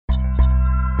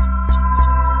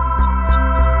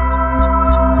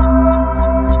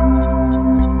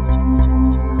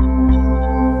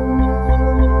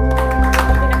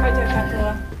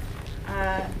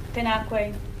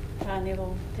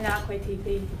koe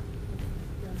tipi.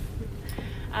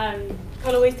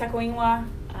 Ko Louise Aitken,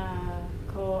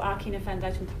 ko Ākina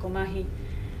Foundation Takomahi,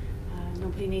 no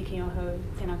piniki o hou,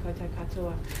 tēnā koutou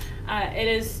katoa. It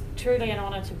is truly an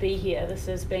honour to be here. This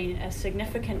has been a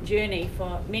significant journey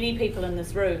for many people in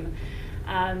this room.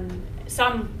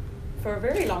 Some, for a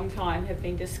very long time, have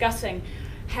been discussing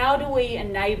how do we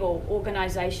enable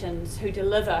organisations who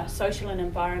deliver social and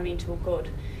environmental good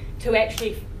to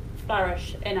actually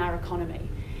flourish in our economy.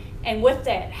 And with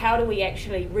that, how do we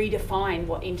actually redefine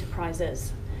what enterprise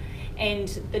is? And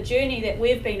the journey that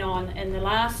we've been on in the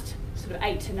last sort of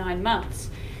 8 to 9 months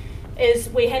is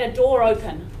we had a door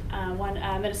open.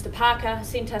 Minister Parker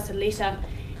sent us a letter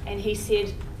and he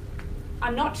said,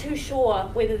 I'm not too sure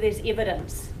whether there's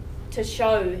evidence to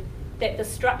show that the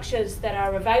structures that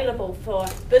are available for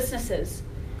businesses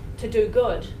to do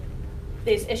good,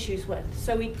 there's issues with.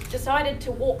 So we decided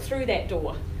to walk through that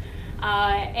door.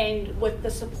 And with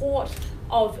the support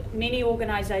of many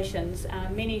organisations,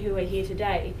 many who are here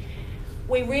today,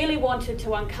 we really wanted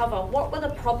to uncover what were the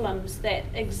problems that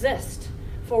exist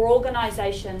for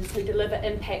organisations who deliver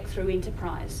impact through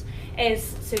enterprise. As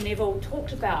Sir Neville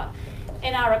talked about,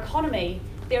 in our economy,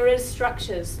 there is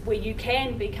structures where you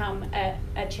can become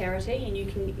a charity and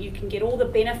you can get all the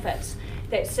benefits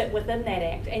that sit within that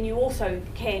act, and you also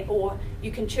can, or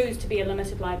you can choose to be a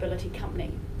limited liability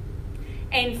company.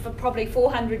 And for probably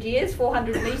 400 years,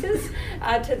 400 metres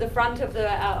to the front of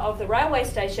the railway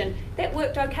station, that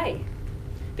worked okay.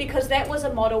 Because that was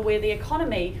a model where the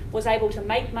economy was able to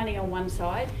make money on one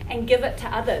side and give it to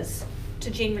others to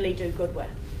generally do good with.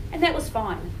 And that was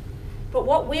fine. But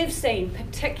what we've seen,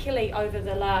 particularly over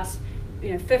the last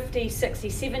 50, 60,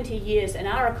 70 years in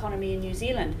our economy in New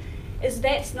Zealand, is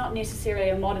that's not necessarily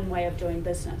a modern way of doing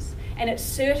business. And it's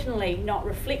certainly not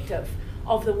reflective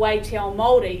of the way Te Ao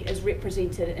Māori is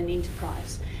represented in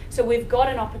enterprise. So we've got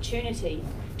an opportunity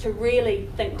to really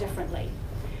think differently.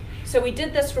 So we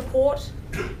did this report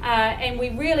and we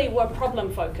really were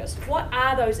problem focused. What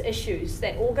are those issues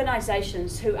that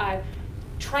organisations who are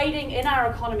trading in our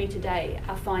economy today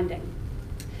are finding?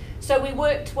 So we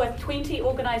worked with 20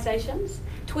 organisations,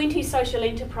 20 social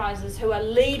enterprises who are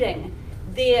leading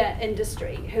their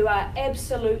industry, who are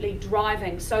absolutely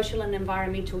driving social and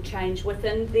environmental change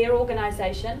within their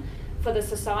organisation for the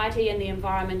society and the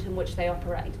environment in which they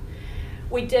operate.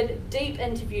 We did deep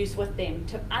interviews with them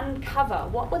to uncover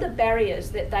what were the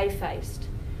barriers that they faced.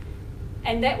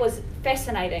 And that was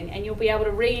fascinating, and you'll be able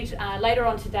to read, later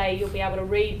on today, you'll be able to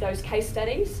read those case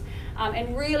studies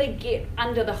and really get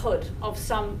under the hood of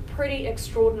some pretty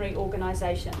extraordinary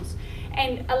organisations.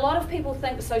 And a lot of people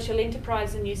think social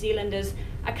enterprise in New Zealand is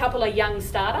a couple of young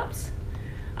startups,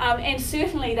 and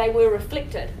certainly they were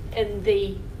reflected in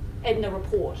the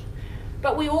report.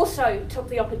 But we also took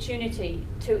the opportunity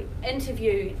to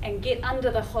interview and get under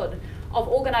the hood of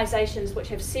organisations which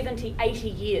have 70, 80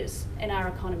 years in our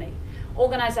economy.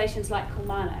 Organisations like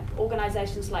Kumana,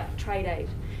 organisations like Trade Aid.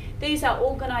 These are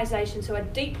organisations who are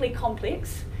deeply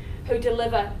complex, who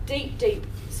deliver deep, deep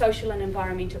social and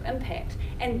environmental impact,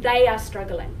 and they are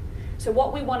struggling. So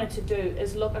what we wanted to do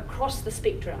is look across the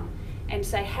spectrum and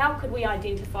say, how could we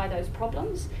identify those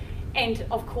problems? And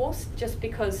of course, just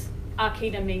because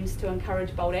Ākina means to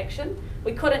encourage bold action,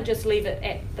 we couldn't just leave it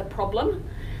at the problem.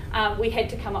 We had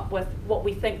to come up with what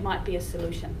we think might be a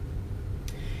solution.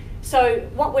 So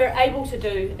what we're able to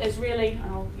do is really,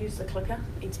 I'll use the clicker,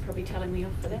 Ed's probably telling me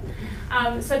off for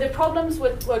that. So the problems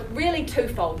were really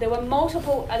twofold. There were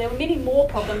many more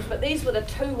problems, but these were the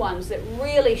two ones that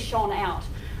really shone out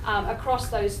across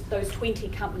those 20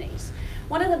 companies.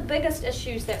 One of the biggest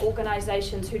issues that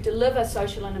organisations who deliver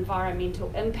social and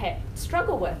environmental impact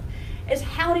struggle with is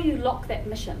how do you lock that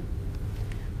mission?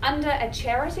 Under a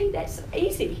charity, that's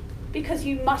easy, because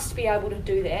you must be able to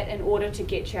do that in order to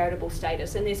get charitable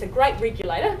status. And there's a great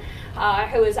regulator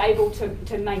who is able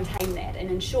to maintain that and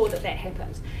ensure that that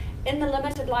happens. In the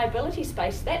limited liability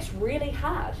space, that's really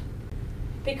hard,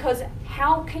 because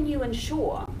how can you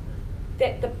ensure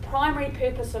that the primary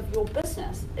purpose of your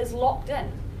business is locked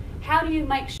in? How do you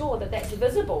make sure that that's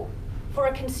visible for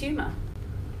a consumer,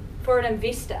 for an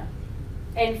investor,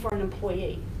 and for an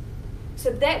employee?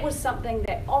 So that was something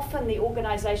that often the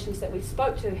organisations that we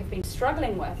spoke to have been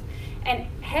struggling with and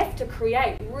have to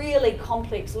create really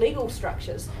complex legal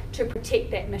structures to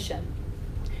protect that mission.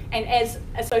 And as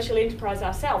a social enterprise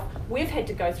ourselves, we've had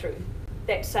to go through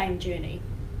that same journey.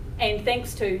 And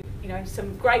thanks to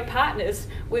some great partners,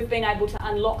 we've been able to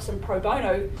unlock some pro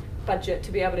bono budget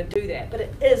to be able to do that. But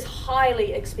it is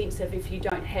highly expensive if you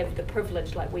don't have the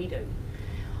privilege like we do.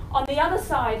 On the other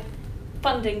side,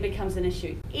 funding becomes an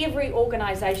issue. Every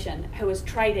organisation who is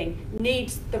trading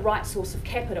needs the right source of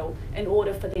capital in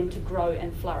order for them to grow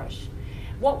and flourish.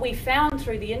 What we found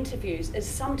through the interviews is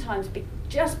sometimes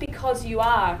just because you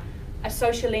are a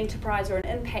social enterprise or an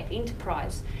impact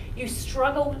enterprise, you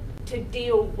struggle to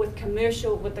deal with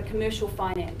the commercial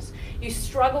finance. You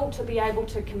struggle to be able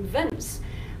to convince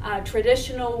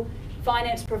traditional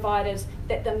finance providers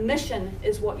that the mission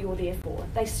is what you're there for.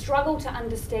 They struggle to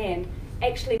understand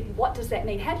actually what does that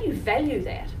mean? How do you value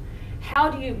that?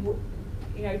 How do you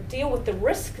deal with the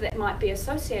risk that might be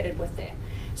associated with that?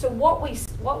 So what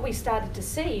we started to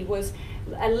see was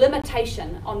a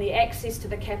limitation on the access to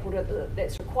the capital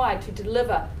that's required to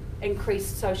deliver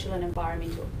increased social and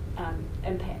environmental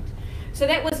impact. So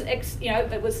that was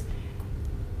it was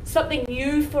something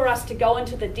new for us to go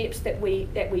into the depths that we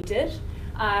did.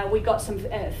 We got some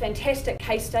fantastic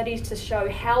case studies to show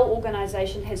how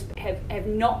organisations have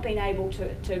not been able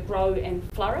to grow and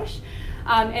flourish.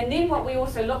 And then what we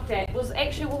also looked at was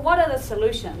actually, well, what are the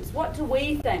solutions? What do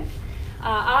we think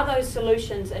are those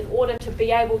solutions in order to be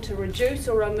able to reduce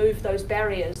or remove those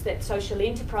barriers that social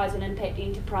enterprise and impact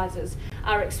enterprises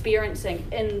are experiencing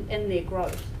in their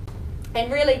growth?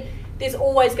 And really, there's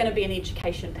always going to be an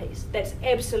education piece. That's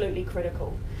absolutely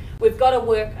critical. We've got to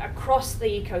work across the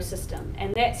ecosystem,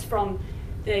 and that's from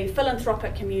the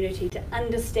philanthropic community to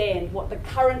understand what the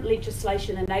current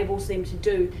legislation enables them to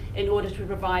do in order to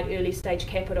provide early stage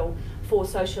capital for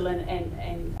social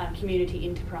and community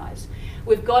enterprise.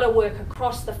 We've got to work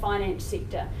across the finance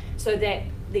sector so that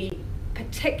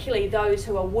particularly those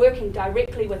who are working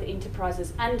directly with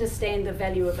enterprises understand the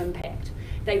value of impact.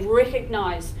 They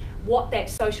recognise what that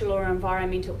social or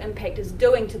environmental impact is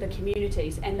doing to the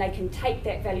communities, and they can take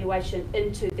that valuation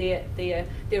into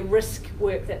their risk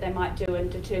work that they might do in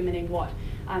determining what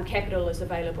capital is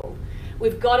available.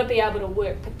 We've got to be able to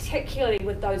work particularly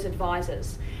with those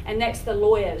advisors, and that's the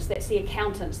lawyers, that's the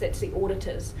accountants, that's the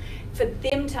auditors, for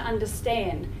them to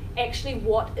understand actually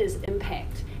what is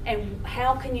impact and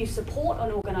how can you support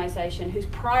an organisation whose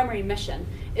primary mission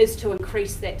is to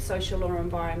increase that social or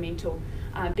environmental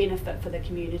benefit for the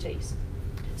communities.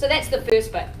 So that's the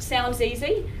first bit. Sounds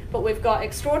easy, but we've got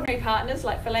extraordinary partners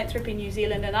like Philanthropy New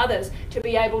Zealand and others to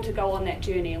be able to go on that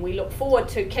journey, and we look forward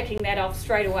to kicking that off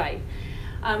straight away.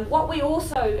 What we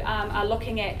also are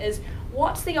looking at is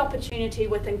what's the opportunity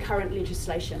within current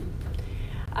legislation.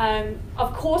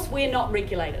 Of course, we're not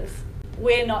regulators,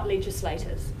 we're not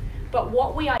legislators, but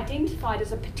what we identified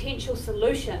as a potential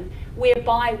solution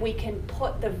whereby we can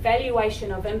put the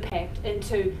valuation of impact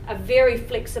into a very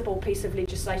flexible piece of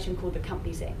legislation called the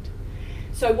Companies Act.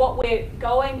 So what we're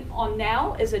going on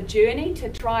now is a journey to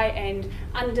try and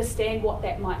understand what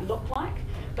that might look like,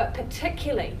 but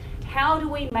particularly how do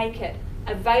we make it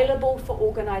available for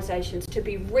organisations to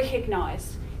be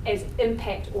recognised as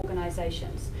impact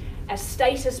organisations, a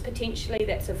status potentially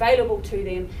that's available to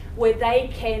them where they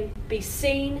can be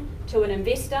seen to an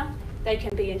investor, they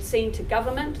can be seen to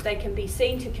government, they can be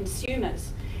seen to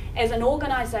consumers as an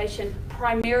organisation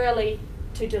primarily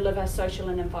to deliver social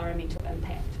and environmental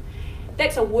impact.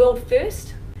 That's a world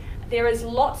first. There is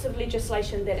lots of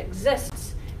legislation that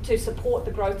exists to support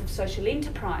the growth of social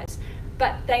enterprise,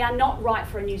 but they are not right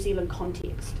for a New Zealand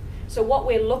context. So what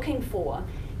we're looking for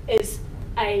is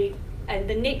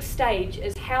the next stage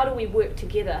is how do we work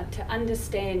together to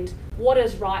understand what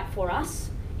is right for us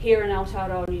here in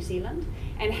Aotearoa, New Zealand,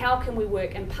 and how can we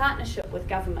work in partnership with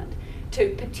government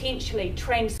to potentially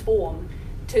transform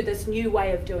to this new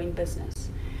way of doing business.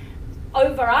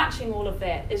 Overarching all of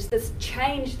that is this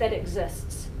change that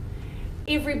exists.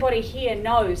 Everybody here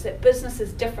knows that business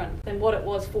is different than what it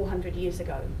was 400 years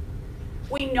ago.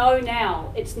 We know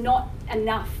now it's not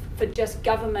enough for just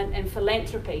government and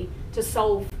philanthropy to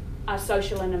solve our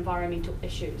social and environmental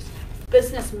issues.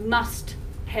 Business must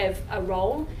have a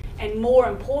role, and more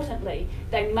importantly,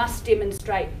 they must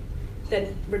demonstrate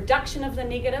the reduction of the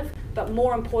negative, but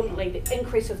more importantly, the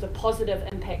increase of the positive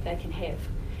impact they can have.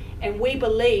 And we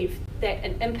believe that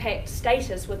an impact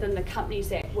status within the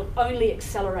Companies Act would only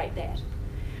accelerate that.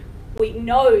 We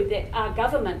know that our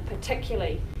government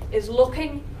particularly is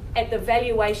looking at the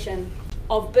valuation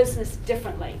of business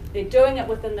differently. They're doing it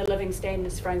within the Living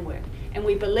Standards framework, and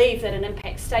we believe that an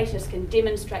impact status can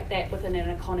demonstrate that within an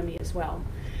economy as well.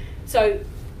 So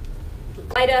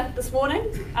later this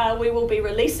morning, we will be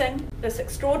releasing this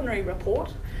extraordinary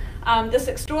report. This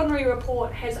extraordinary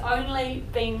report has only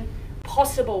been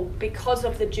possible because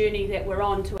of the journey that we're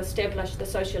on to establish the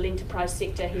social enterprise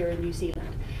sector here in New Zealand.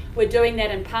 We're doing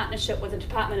that in partnership with the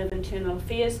Department of Internal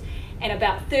Affairs and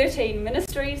about 13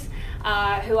 ministries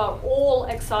who are all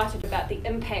excited about the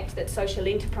impact that social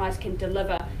enterprise can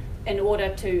deliver in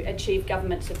order to achieve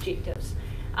government's objectives.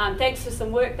 Thanks to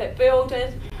some work that Bill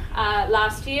did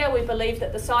last year, we believe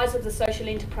that the size of the social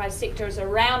enterprise sector is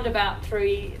around about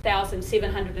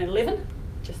 3,711,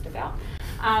 just about,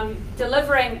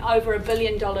 delivering over $1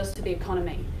 billion to the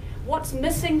economy. What's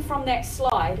missing from that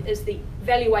slide is the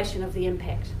valuation of the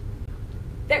impact.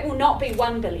 That will not be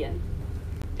 $1 billion.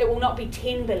 It will not be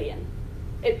 $10 billion.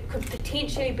 It could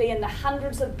potentially be in the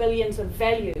hundreds of billions of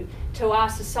value to our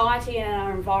society and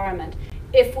our environment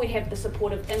if we have the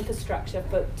supportive infrastructure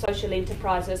for social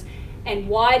enterprises and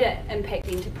wider impact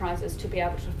enterprises to be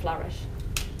able to flourish.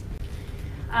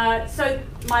 So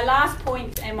my last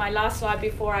point and my last slide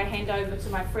before I hand over to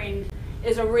my friend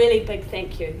is a really big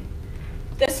thank you.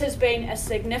 This has been a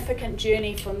significant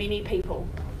journey for many people.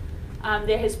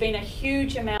 There has been a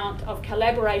huge amount of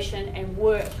collaboration and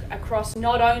work across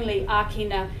not only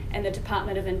Ākina and the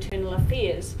Department of Internal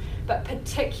Affairs, but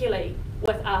particularly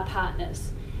with our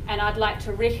partners. And I'd like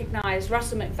to recognise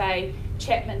Russell McVeigh,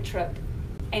 Chapman Tripp,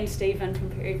 and Stephen from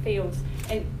Perry Fields,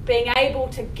 and being able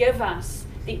to give us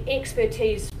the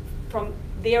expertise from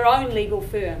their own legal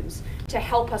firms to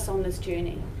help us on this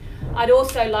journey. I'd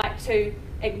also like to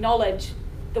acknowledge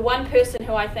the one person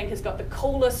who I think has got the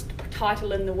coolest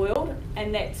title in the world,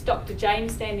 and that's Dr.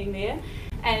 James standing there,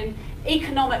 an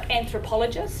economic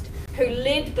anthropologist who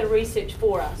led the research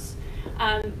for us.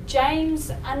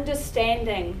 James'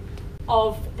 understanding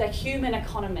of the human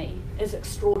economy is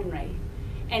extraordinary.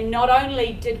 And not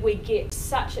only did we get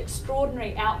such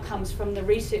extraordinary outcomes from the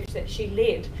research that she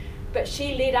led, but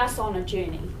she led us on a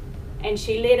journey. And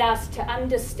she led us to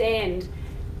understand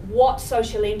what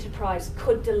social enterprise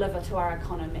could deliver to our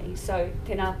economy. So,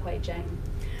 tēnā koe, Jane.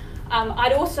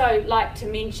 I'd also like to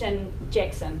mention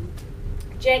Jackson.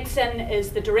 Jackson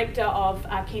is the director of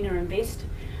Ākina Invest.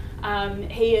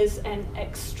 He is an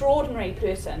extraordinary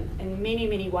person in many,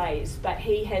 many ways, but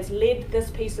he has led this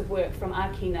piece of work from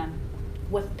Ākina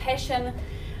with passion,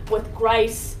 with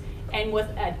grace, and with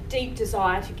a deep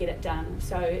desire to get it done.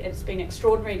 So it's been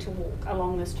extraordinary to walk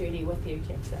along this journey with you,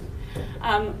 Jackson.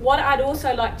 What I'd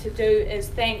also like to do is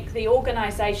thank the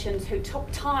organisations who took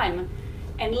time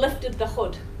and lifted the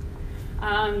hood.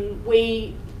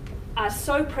 We are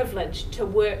so privileged to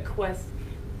work with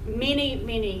many,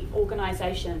 many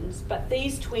organisations, but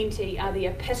these 20 are the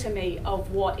epitome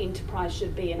of what enterprise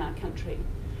should be in our country.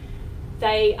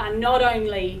 They are not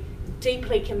only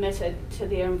deeply committed to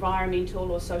their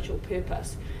environmental or social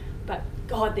purpose, but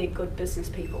God, they're good business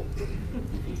people.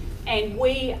 And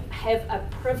we have a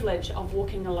privilege of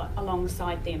walking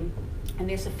alongside them. And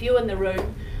there's a few in the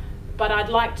room, but I'd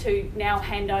like to now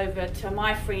hand over to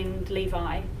my friend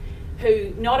Levi,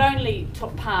 who not only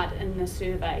took part in the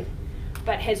survey,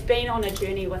 but has been on a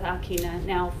journey with Ākina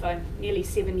now for nearly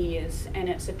 7 years, and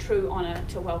it's a true honour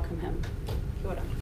to welcome him. Kia ora.